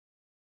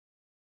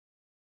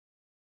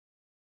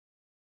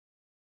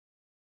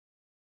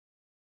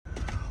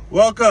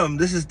Welcome,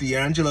 this is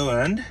D'Angelo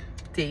and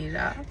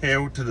Deja.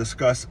 Here to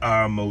discuss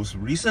our most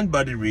recent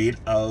buddy read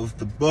of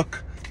the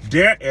book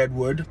Dear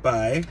Edward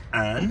by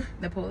Anne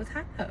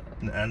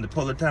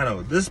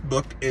Napolitano. This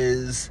book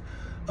is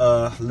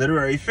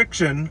literary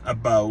fiction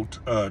about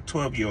a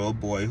 12-year-old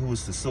boy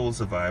who's the sole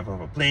survivor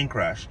of a plane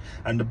crash,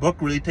 and the book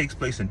really takes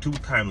place in two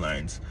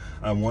timelines.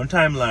 One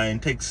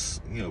timeline takes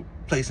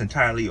place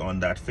entirely on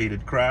that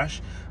fated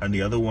crash, and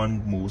the other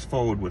one moves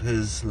forward with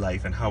his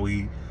life and how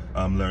he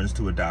learns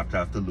to adapt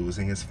after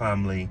losing his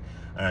family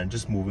and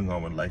just moving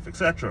on with life,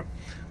 etc.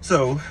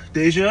 So,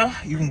 Deja,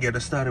 you can get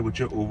us started with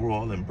your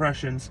overall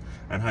impressions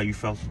and how you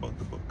felt about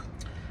the book.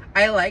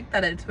 I like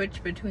that it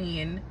switched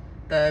between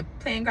the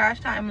plane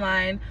crash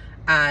timeline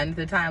and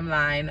the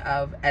timeline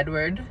of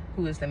Edward,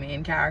 who is the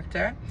main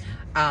character.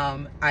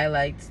 I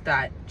liked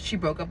that she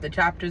broke up the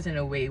chapters in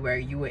a way where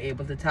you were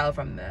able to tell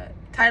from the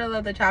title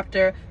of the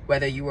chapter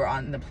whether you were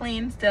on the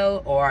plane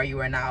still or you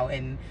are now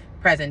in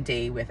present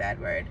day with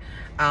Edward.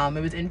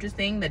 It was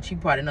interesting that she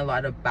brought in a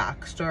lot of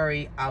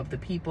backstory of the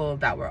people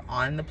that were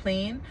on the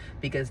plane,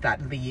 because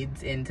that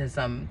leads into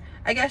some,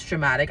 I guess,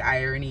 dramatic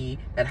irony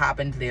that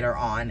happened later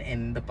on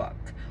in the book.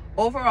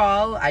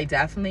 Overall, I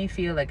definitely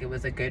feel like it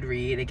was a good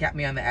read. It kept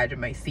me on the edge of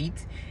my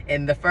seat.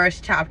 In the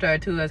first chapter or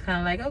two, I was kind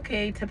of like,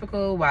 okay,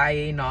 typical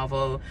YA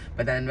novel.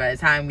 But then by the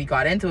time we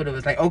got into it, it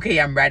was like, okay,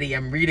 I'm ready,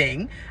 I'm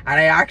reading. And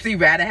I actually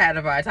read ahead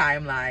of our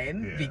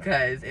timeline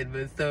because it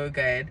was so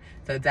good.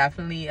 So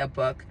definitely a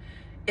book.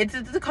 It's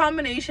a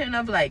combination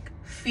of like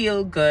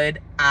feel good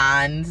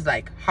and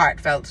like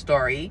heartfelt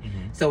story.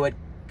 So it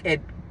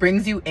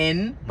brings you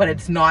in, but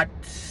it's not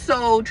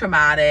so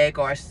traumatic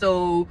or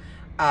so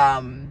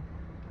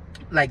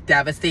like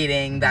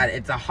devastating that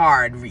it's a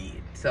hard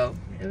read. So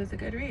it was a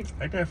good read.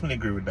 I definitely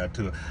agree with that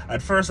too.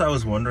 At first I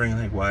was wondering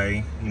like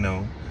why,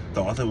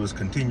 the author was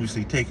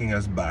continuously taking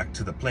us back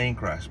to the plane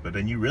crash, but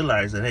then you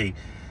realize that, hey,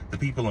 the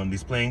people on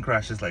these plane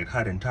crashes like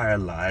had entire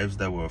lives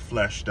that were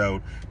fleshed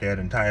out. They had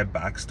entire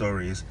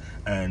backstories,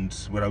 and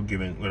without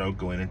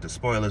going into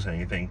spoilers or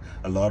anything,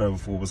 a lot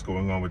of what was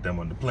going on with them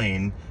on the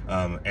plane,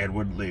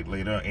 Edward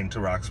later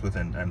interacts with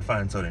and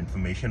finds out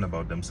information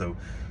about them. So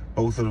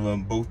both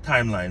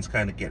timelines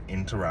kind of get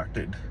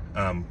interactive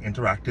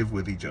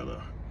with each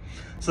other.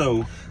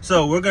 So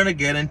we're gonna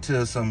get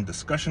into some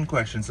discussion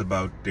questions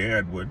about Dear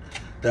Edward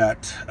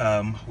that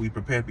we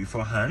prepared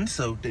beforehand.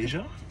 So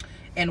Deja,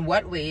 in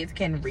what ways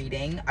can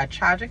reading a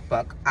tragic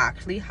book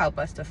actually help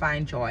us to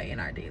find joy in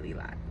our daily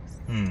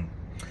lives?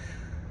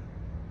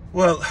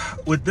 Well,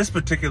 with this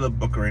particular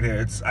book right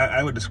here,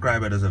 I would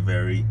describe it as a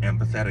very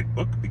empathetic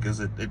book, because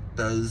it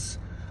does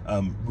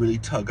really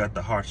tug at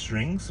the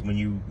heartstrings when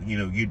you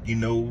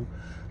know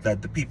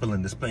that the people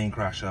in this plane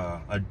crash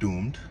are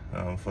doomed,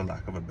 for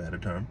lack of a better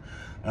term,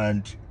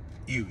 and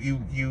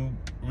you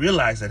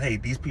realize that, hey,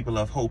 these people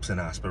have hopes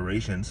and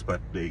aspirations, but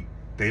they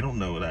don't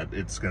know that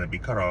it's going to be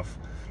cut off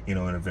in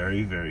a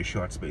very, very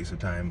short space of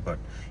time. But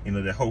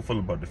they're hopeful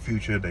about the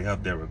future. They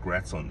have their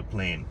regrets on the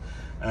plane,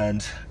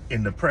 and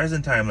in the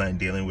present timeline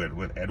dealing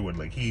with Edward,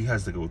 like, he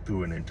has to go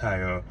through an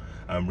entire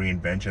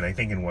reinvention. I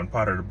think in one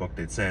part of the book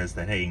it says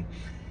that, hey,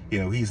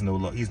 he's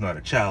not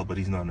a child, but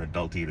he's not an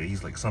adult either.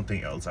 He's like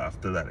something else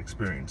after that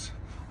experience.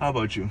 How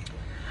about you?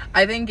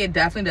 I think it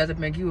definitely does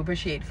make you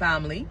appreciate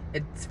family.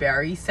 It's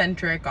very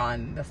centric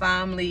on the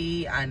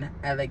family, and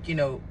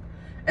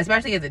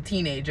especially as a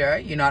teenager,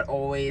 you're not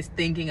always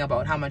thinking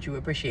about how much you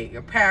appreciate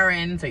your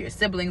parents or your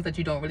siblings that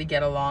you don't really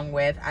get along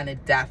with. And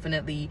it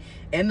definitely,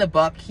 in the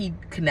book, he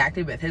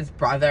connected with his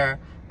brother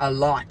a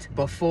lot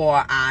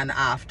before and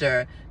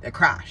after the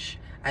crash.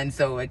 And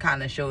so it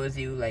kind of shows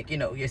you, like,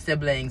 your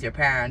siblings, your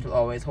parents will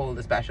always hold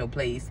a special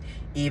place,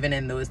 even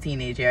in those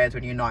teenage years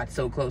when you're not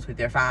so close with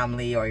your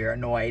family or you're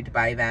annoyed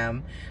by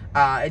them.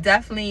 It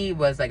definitely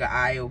was like an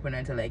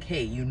eye-opener to, like,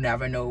 hey, you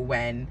never know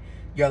when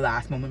your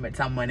last moment with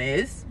someone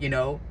is.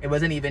 It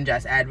wasn't even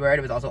just Edward,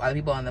 it was also other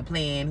people on the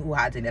plane who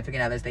had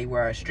significant others they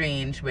were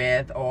estranged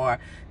with, or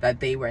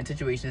that they were in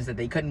situations that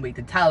they couldn't wait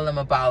to tell them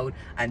about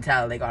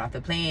until they got off the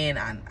plane,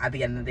 and at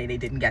the end of the day they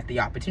didn't get the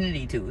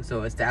opportunity to.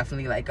 So it's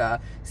definitely like a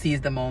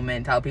seize the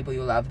moment, tell people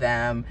you love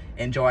them,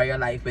 enjoy your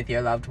life with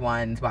your loved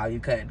ones while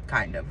you could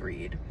kind of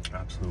read.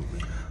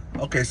 Absolutely.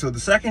 Okay, so the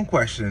second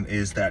question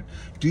is that,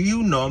 do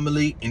you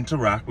normally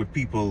interact with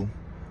people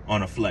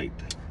on a flight?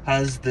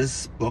 Has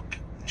this book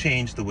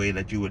change the way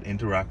that you would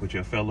interact with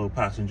your fellow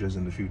passengers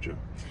in the future?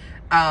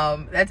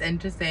 That's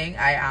interesting.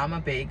 I am a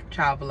big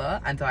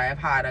traveler, and so I have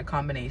had a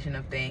combination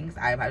of things.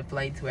 I've had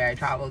flights where I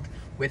traveled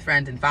with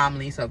friends and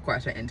family, so of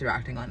course we're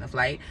interacting on the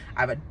flight.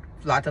 I've had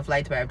lots of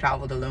flights where I've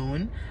traveled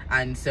alone,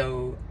 and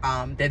so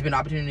there's been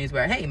opportunities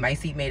where, hey, my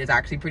seatmate is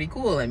actually pretty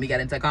cool, and we get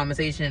into a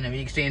conversation and we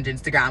exchange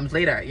Instagrams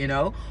later,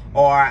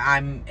 or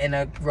I'm in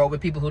a row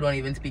with people who don't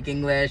even speak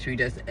English. We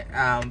just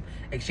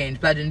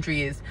exchange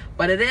pleasantries.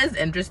 But it is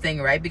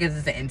interesting, right? Because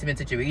it's an intimate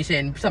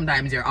situation.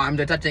 Sometimes your arms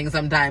are touching,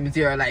 sometimes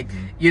you're like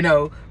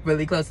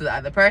really close to the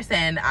other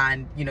person,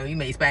 and you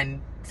may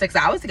spend 6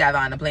 hours together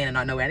on a plane and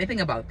not know anything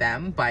about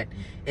them. But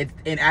it's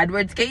in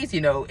Edward's case,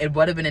 you know, it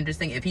would have been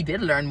interesting if he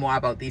did learn more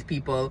about these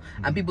people,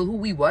 and people who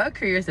we were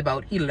curious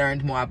about, he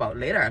learned more about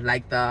later,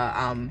 like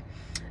the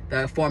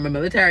former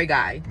military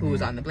guy who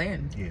was on the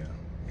plane. Yeah,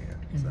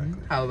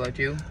 exactly. How about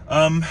you?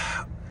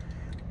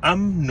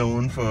 I'm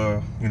known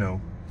for, you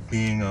know,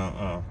 being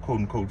a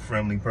quote-unquote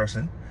friendly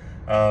person.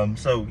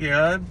 So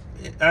yeah,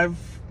 I've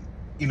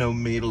you know,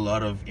 made a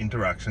lot of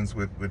interactions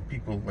with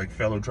people, like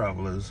fellow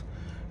travelers,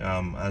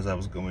 as I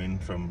was going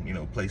from, you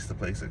know, place to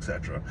place,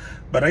 etc.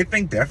 But I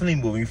think definitely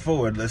moving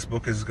forward, this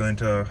book is going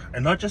to,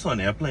 and not just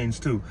on airplanes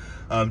too,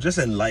 just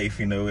in life,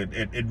 you know,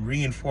 it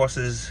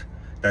reinforces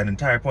that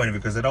entire point of view,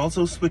 because it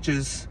also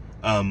switches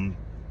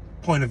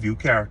point of view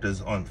characters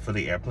on for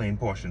the airplane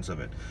portions of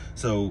it.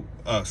 So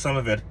some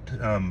of it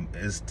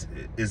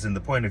is in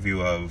the point of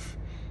view of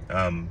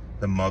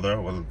the mother,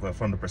 or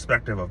from the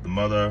perspective of the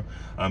mother,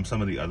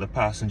 some of the other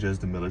passengers,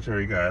 the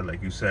military guy,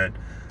 like you said,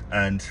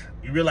 and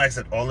you realize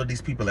that all of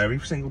these people, every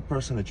single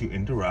person that you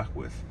interact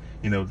with,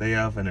 you know, they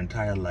have an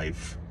entire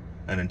life,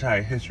 an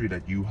entire history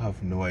that you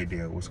have no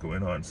idea what's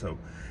going on. So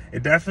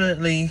it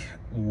definitely,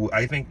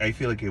 I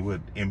feel like it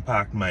would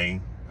impact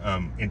my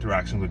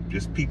interaction with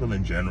just people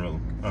in general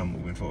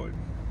moving forward.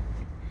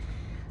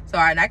 So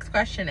our next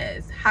question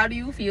is, how do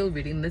you feel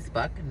reading this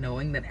book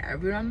knowing that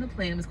everyone on the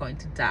plane was going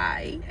to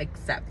die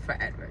except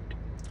for Edward?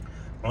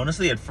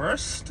 Honestly, at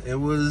first it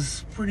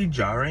was pretty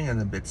jarring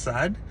and a bit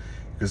sad,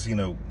 because, you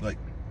know, like,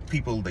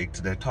 people,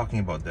 they're talking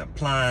about their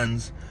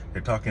plans,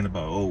 they're talking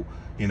about, oh,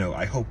 you know,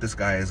 I hope this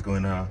guy is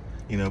going to,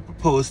 you know,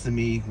 propose to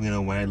me, you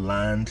know, when I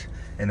land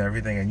and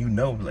everything, and you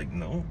know, like,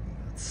 no,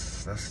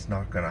 that's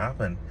not gonna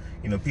happen.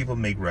 You know, people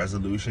make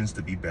resolutions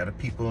to be better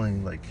people,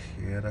 and like,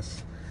 yeah,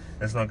 that's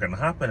not gonna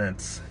happen.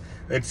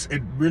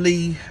 It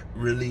really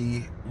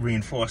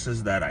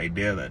reinforces that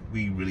idea that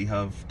we really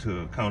have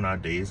to count our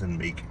days and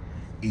make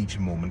each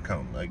moment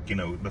count. Like, you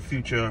know, the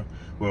future,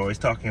 we're always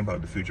talking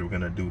about the future, we're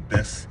gonna do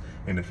this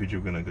in the future,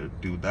 we're gonna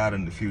do that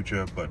in the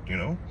future, but you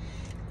know,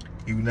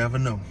 you never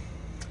know.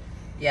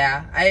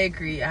 Yeah, I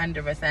agree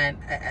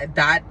 100%.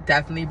 That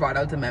definitely brought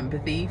out some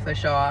empathy for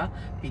sure,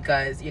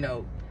 because, you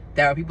know,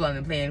 there are people on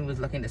the plane who was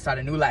looking to start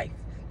a new life,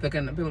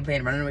 looking at people on the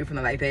plane running away from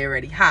the life they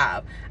already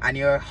have, and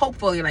you're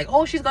hopeful, you're like,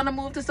 oh, she's gonna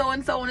move to so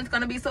and so and it's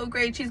gonna be so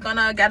great, she's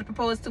gonna get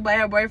proposed to by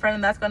her boyfriend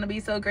and that's gonna be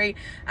so great,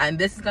 and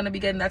this is gonna be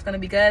good and that's gonna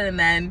be good. And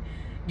then,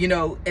 you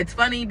know, it's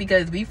funny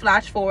because we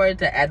flash forward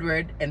to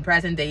Edward in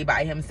present day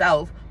by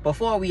himself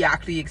before we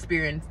actually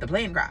experience the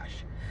plane crash.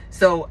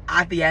 So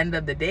at the end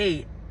of the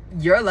day,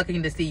 you're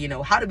looking to see, you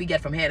know, how do we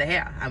get from here to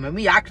here? And when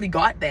we actually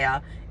got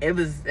there, it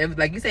was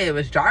like you say, it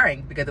was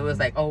jarring, because it was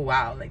like, oh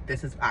wow, like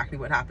this is actually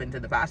what happened to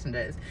the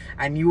passengers,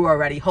 and you were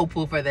already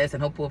hopeful for this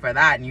and hopeful for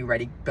that, and you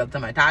already built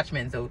some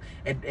attachment. So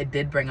it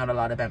did bring out a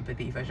lot of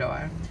empathy for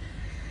sure.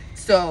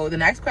 So the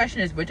next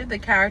question is, which of the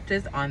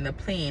characters on the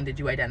plane did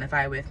you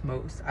identify with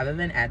most, other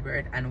than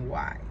Edward, and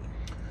why?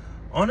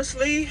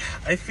 Honestly,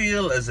 I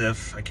feel as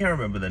if, I can't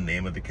remember the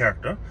name of the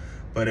character,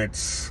 but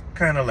it's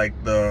kind of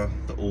like the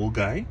old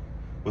guy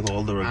with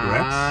all the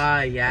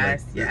regrets.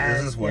 Yes, like, yes.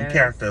 This is one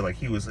character,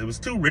 like, it was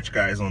two rich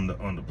guys on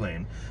the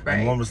plane, right.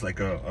 And one was like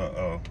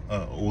a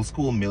old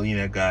school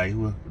millionaire guy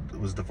who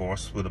was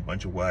divorced with a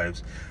bunch of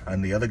wives,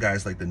 and the other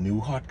guy's like the new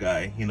hot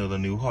guy, you know, the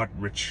new hot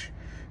rich.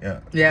 Yeah,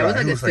 it was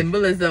like a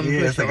symbolism.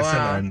 Yeah, it's for like sure.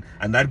 a symbol,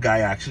 and that guy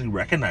actually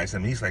recognized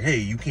him. He's like, "Hey,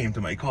 you came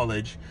to my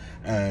college,"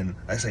 and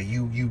I say,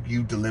 "You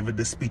delivered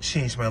this speech,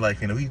 changed my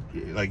life." You know,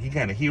 he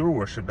kind of hero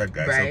worshipped that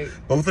guy. Right. So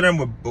both of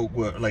them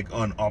were like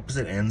on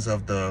opposite ends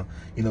of the,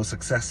 you know,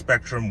 success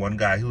spectrum. One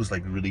guy who was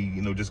like really,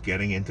 you know, just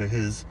getting into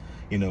his,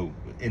 you know,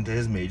 into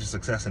his major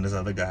success, and this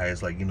other guy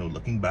is like, you know,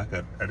 looking back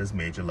at his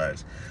major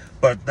lives.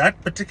 But that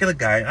particular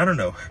guy, I don't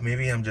know,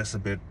 maybe I'm just a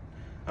bit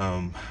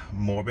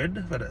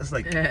morbid, but it's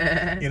like,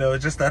 you know,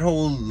 it's just that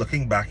whole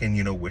looking back and,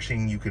 you know,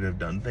 wishing you could have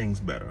done things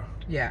better.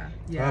 Yeah.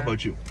 How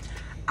about you?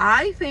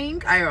 I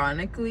think,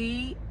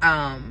 ironically,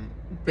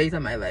 based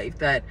on my life,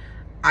 that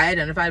I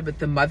identified with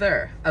the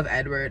mother of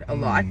Edward a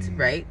lot,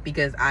 right?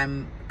 Because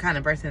I'm kind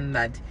of person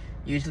that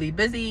usually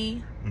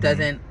busy,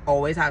 doesn't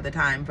always have the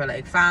time for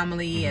like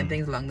family and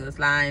things along those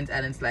lines,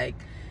 and it's like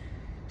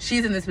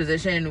she's in this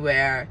position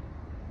where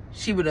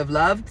she would have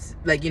loved,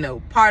 like, you know,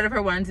 part of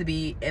her wanted to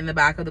be in the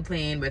back of the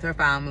plane with her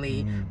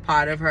family,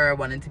 part of her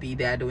wanted to be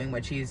there doing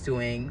what she's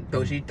doing,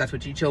 though that's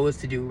what she chose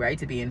to do, right,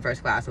 to be in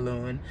first class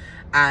alone.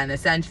 And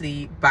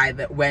essentially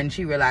when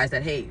she realized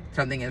that, hey,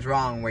 something is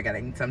wrong, we're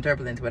getting some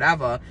turbulence,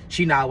 whatever,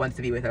 she now wants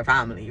to be with her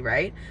family,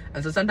 right?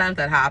 And so sometimes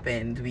that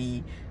happens.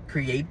 We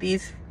create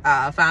these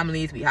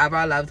families, we have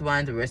our loved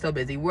ones, but we're still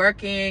busy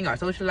working or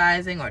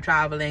socializing or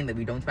traveling, that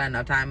we don't spend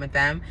enough time with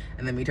them,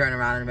 and then we turn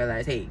around and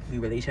realize, hey, we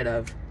really should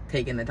have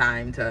taken the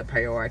time to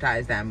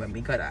prioritize them when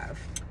we could have.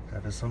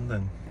 That is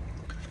something.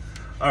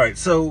 All right,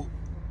 so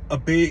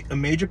a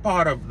major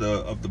part of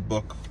the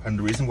book, and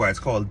the reason why it's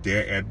called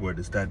Dear Edward,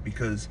 is that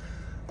because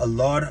a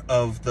lot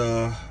of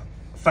the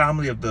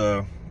family of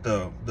the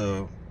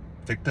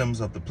victims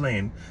of the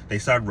plane, they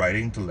start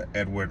writing to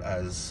Edward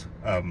as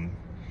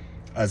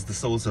as the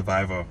sole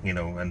survivor,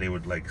 and they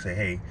would like say,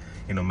 hey,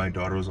 my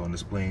daughter was on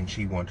this plane,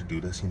 she wanted to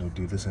do this,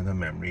 do this in her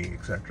memory,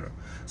 etc.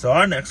 So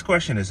our next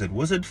question is,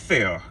 was it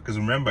fair? Because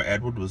remember,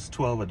 Edward was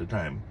 12 at the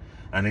time,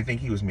 and I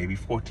think he was maybe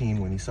 14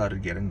 when he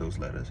started getting those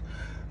letters.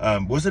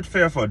 Was it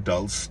fair for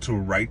adults to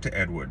write to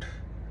Edward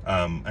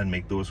and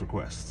make those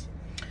requests?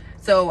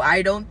 So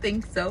I don't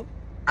think so.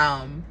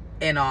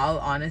 In all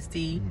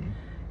honesty,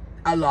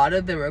 a lot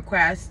of the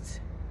requests,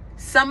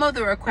 some of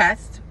the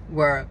requests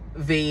were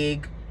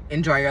vague,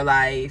 enjoy your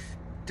life,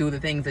 do the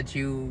things that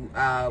you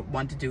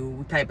want to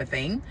do type of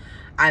thing.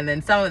 And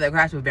then some of the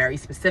requests were very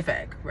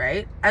specific,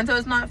 right? And so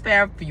it's not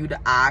fair for you to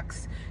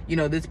ask,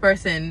 this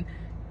person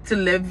to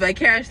live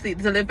vicariously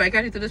through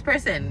this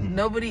person.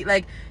 Nobody,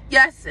 like,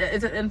 yes,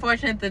 it's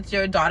unfortunate that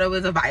your daughter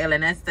was a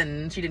violinist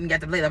and she didn't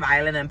get to play the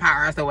violin in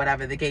Paris or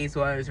whatever the case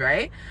was,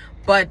 right?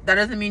 But that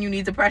doesn't mean you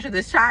need to pressure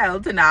this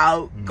child to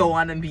now go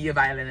on and be a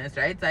violinist,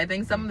 right? So I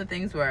think some of the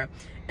things were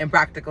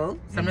impractical.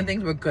 Some of the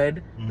things were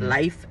good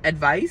life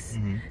advice.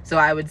 So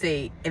I would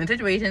say in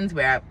situations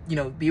where,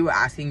 we were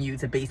asking you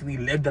to basically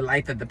live the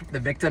life that the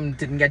victim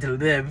didn't get to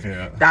live,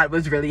 that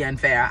was really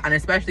unfair. And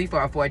especially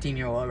for a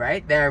 14-year-old,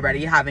 right? They're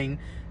already having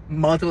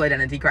multiple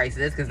identity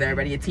crisis because they're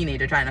already a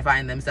teenager trying to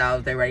find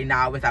themselves. They're already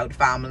now without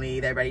family.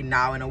 They're already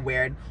now in a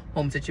weird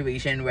home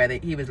situation where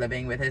he was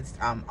living with his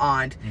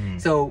aunt.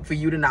 So for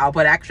you to now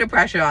put extra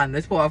pressure on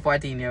this poor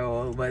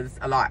 14-year-old was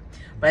a lot.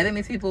 But I think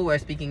these people were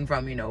speaking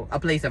from, a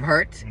place of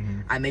hurt,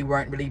 and they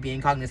weren't really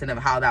being cognizant of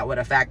how that would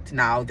affect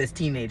now this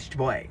teenage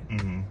boy.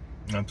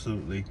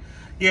 Absolutely.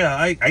 Yeah,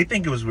 I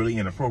think it was really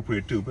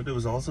inappropriate too, but it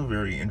was also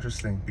very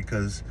interesting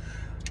because,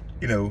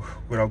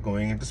 without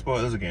going into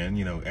spoilers again,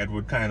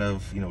 Edward kind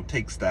of,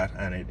 takes that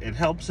and it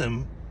helps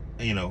him,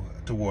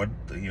 toward,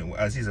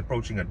 as he's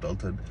approaching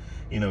adulthood,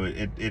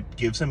 it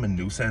gives him a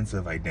new sense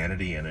of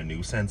identity and a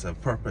new sense of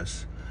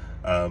purpose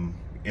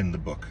in the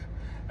book.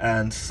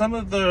 And some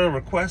of the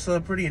requests are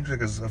pretty interesting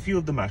because a few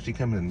of them actually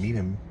come and meet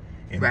him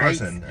in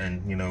person,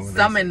 and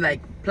some in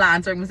like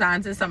planned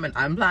circumstances, some in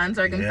unplanned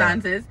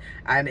circumstances,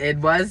 and it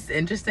was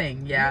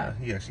interesting. He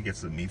actually gets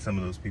to meet some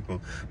of those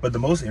people. But the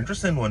most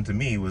interesting one to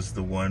me was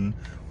the one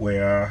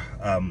where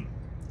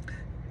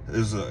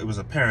it was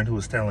a parent who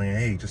was telling,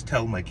 hey, just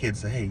tell my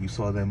kids that, hey, you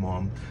saw their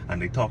mom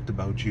and they talked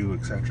about you,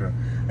 etc.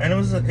 And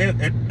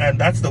and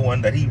that's the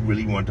one that he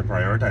really wanted to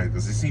prioritize,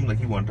 because it seemed like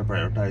he wanted to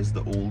prioritize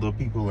the older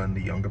people and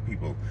the younger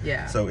people.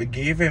 So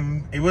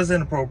it was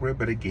inappropriate,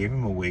 but it gave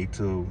him a way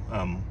to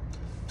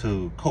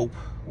cope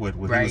with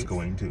what he was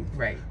going to.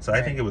 So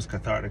I think it was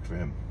cathartic for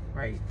him.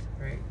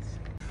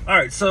 All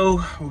right,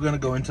 so we're going to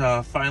go into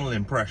our final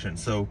impression.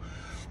 So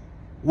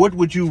what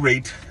would you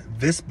rate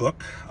this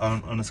book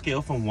on a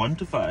scale from 1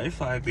 to 5,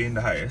 5 being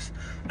the highest,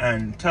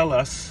 and tell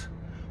us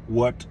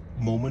what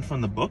moment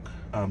from the book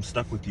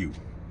stuck with you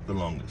the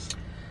longest?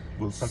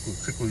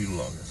 Stick with you the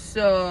longest.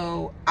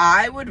 So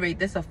I would rate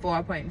this a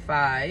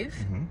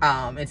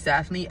 4.5. It's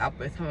definitely up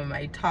with some of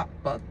my top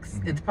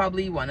books. It's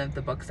probably one of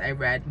the books I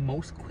read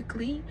most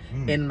quickly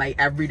in my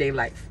everyday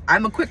life.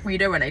 I'm a quick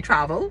reader when I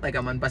travel, like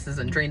I'm on buses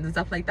and trains and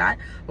stuff like that.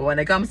 But when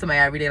it comes to my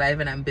everyday life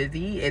and I'm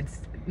busy,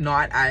 it's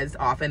not as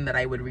often that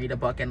I would read a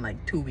book in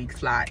like 2 weeks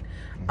flat,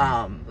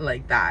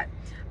 like that.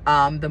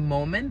 The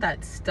moment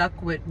that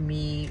stuck with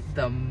me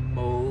the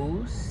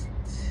most,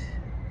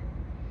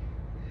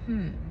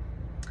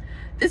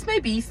 this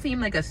may seem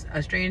like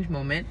a strange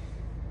moment,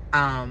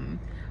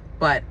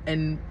 but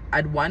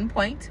at one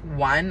point,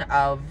 one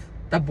of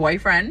the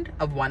boyfriend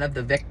of one of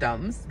the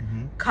victims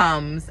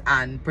comes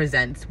and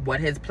presents what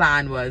his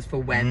plan was for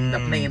when the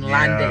plane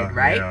landed,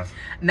 right?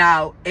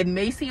 Now, it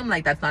may seem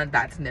like that's not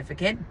that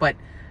significant, but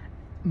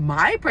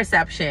my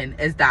perception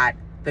is that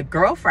the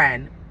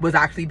girlfriend was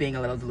actually being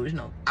a little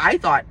delusional. I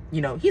thought,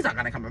 he's not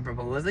gonna come and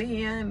propose,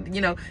 and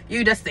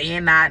you're just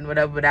saying that and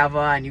whatever,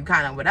 and you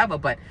kind of whatever.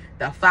 But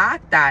the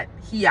fact that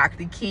he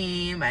actually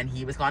came and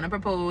he was gonna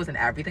propose and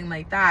everything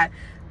like that,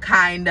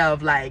 kind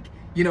of like,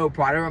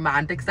 brought a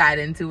romantic side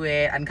into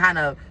it and kind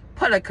of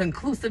put a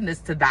conclusiveness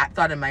to that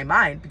thought in my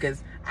mind,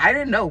 because I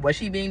didn't know, was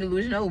she being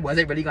delusional? Was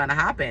it really gonna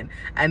happen?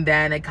 And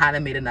then it kind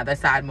of made another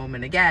sad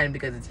moment again,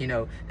 because it's,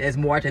 there's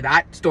more to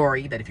that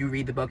story that if you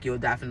read the book you'll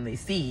definitely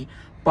see.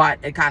 But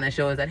it kind of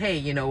shows that, hey,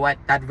 you know what,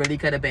 that really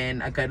could have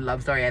been a good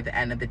love story at the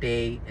end of the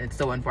day, and it's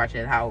so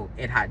unfortunate how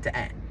it had to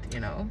end.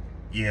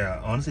 Yeah,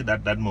 honestly,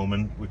 that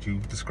moment which you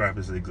described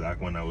is the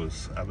exact one I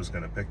was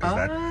gonna pick,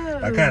 because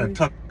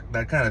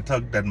that kind of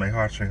tugged at my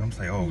heartstrings. I was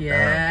like, oh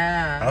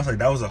damn. I was like,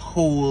 that was a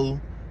whole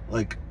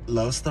like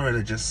love story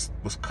that just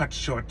was cut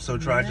short so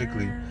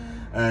tragically.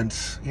 And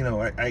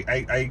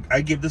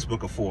I give this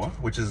book a 4,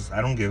 which is,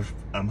 I don't give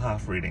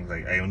half ratings.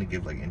 I only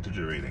give like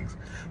integer ratings,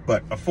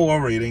 but a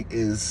 4 rating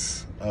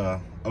is a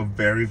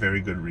very,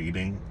 very good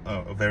reading,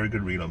 a very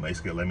good read on my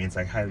scale. That means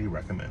I highly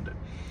recommend it.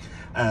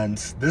 And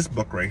this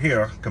book right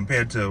here,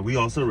 compared to, we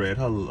also read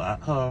her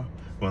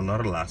well,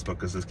 not her last book,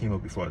 because this came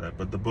out before that,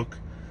 but the book,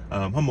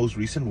 her most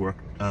recent work,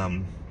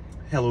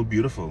 Hello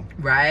Beautiful,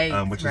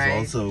 which is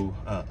also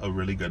a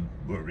really good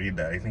read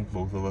that I think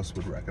both of us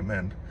would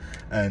recommend.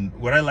 And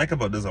what I like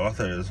about this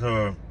author is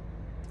her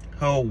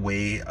her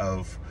way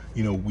of,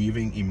 you know,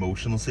 weaving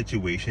emotional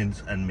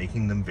situations and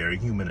making them very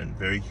human and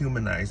very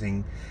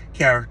humanizing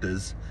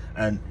characters,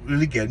 and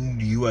really getting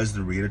you as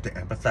the reader to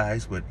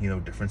empathize with, you know,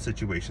 different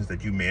situations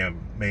that you may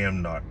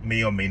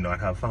or may not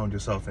have found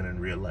yourself in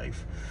real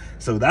life.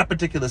 So that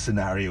particular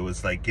scenario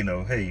is like, you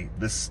know, hey,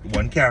 this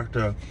one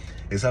character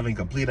is having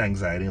complete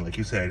anxiety, and like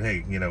you said,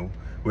 hey, you know,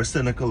 we're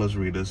cynical as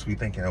readers. We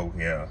think, oh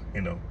yeah,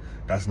 you know,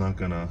 that's not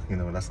gonna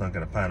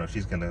pan, or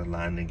she's gonna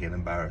land and get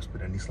embarrassed.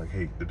 But then he's like,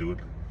 hey, the dude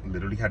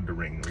literally had the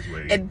ring.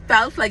 It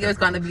felt like it was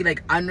gonna be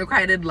like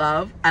unrequited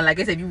love, and like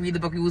I said, if you read the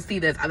book, you will see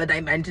there's other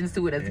dimensions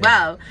to it as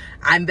well.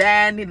 And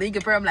then you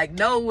confirm, like,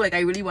 no, like I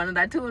really wanted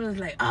that too, and it's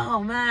like,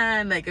 oh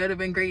man, like it would have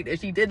been great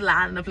if she did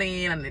land on the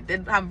plane and it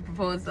did have a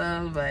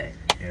proposal, but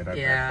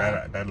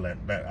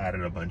that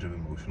added a bunch of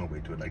emotional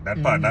weight to it. Like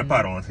that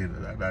part honestly,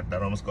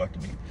 that almost got to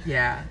me.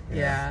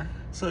 Yeah.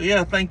 So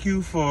yeah, thank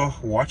you for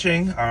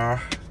watching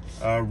our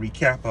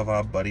recap of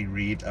our buddy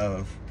read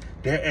of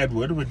Dear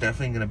Edward. We're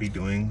definitely going to be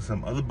doing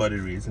some other buddy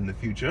reads in the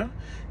future.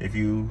 If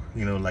you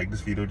like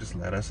this video, just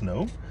let us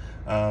know.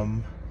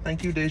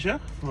 Thank you, Deja,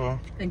 for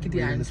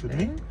reading this with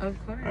me. Of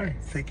course. All right,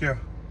 take care.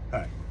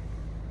 Bye.